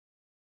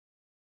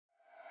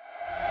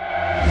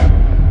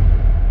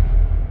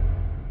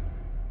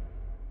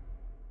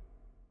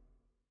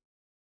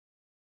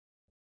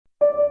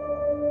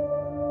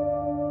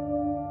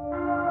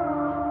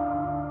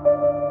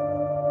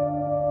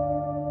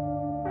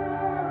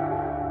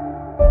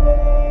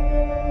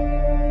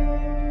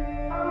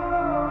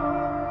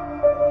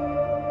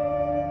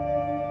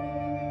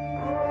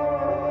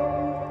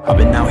I've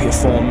been out here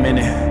for a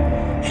minute,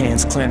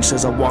 hands clenched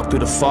as I walk through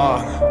the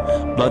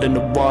fog. Blood in the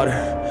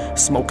water,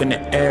 smoke in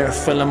the air,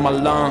 filling my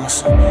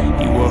lungs.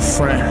 You were a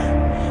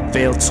friend,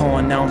 veil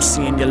torn, now I'm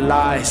seeing your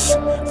lies,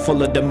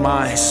 full of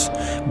demise.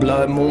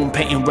 Blood moon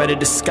painting red of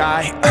the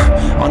sky,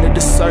 under the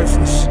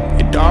surface,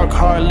 your dark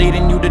heart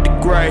leading you to the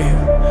grave.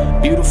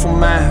 Beautiful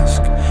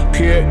mask,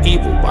 pure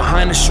evil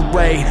behind the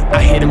charade.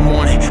 I hear the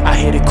mourning, I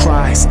hear the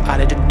cries,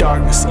 out of the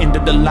darkness, into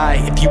the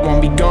light. If you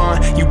want me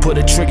gone, you put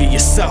a trigger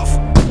yourself.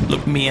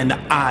 Look me in the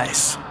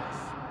eyes.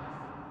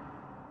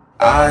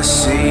 I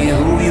see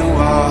who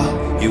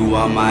you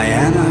are my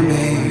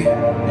enemy,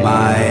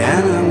 my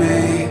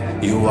enemy,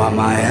 you are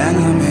my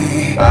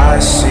enemy. I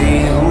see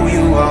who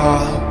you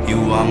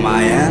are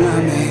my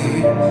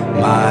enemy,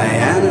 my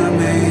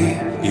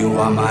enemy, you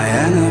are my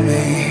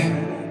enemy.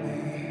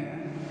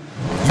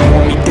 You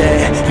want me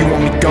dead, you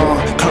want me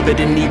gone, covered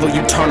in evil,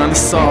 you turn on the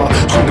saw.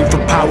 Hungry for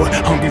power,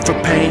 hungry for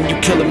pain, you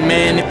kill a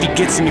man if he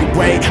gets in your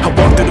way. I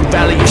walk through the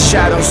valley of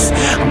shadows,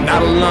 I'm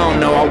not alone,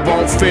 no I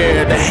won't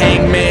fear the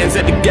hangman's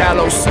at the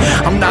gallows.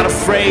 I'm not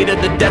afraid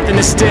of the death in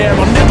the stare.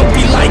 I'll never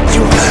be like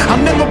you,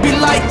 I'll never be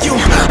like you.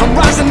 I'm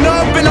rising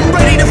up and I'm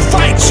ready to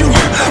fight you,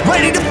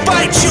 ready to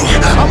fight you.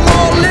 I'm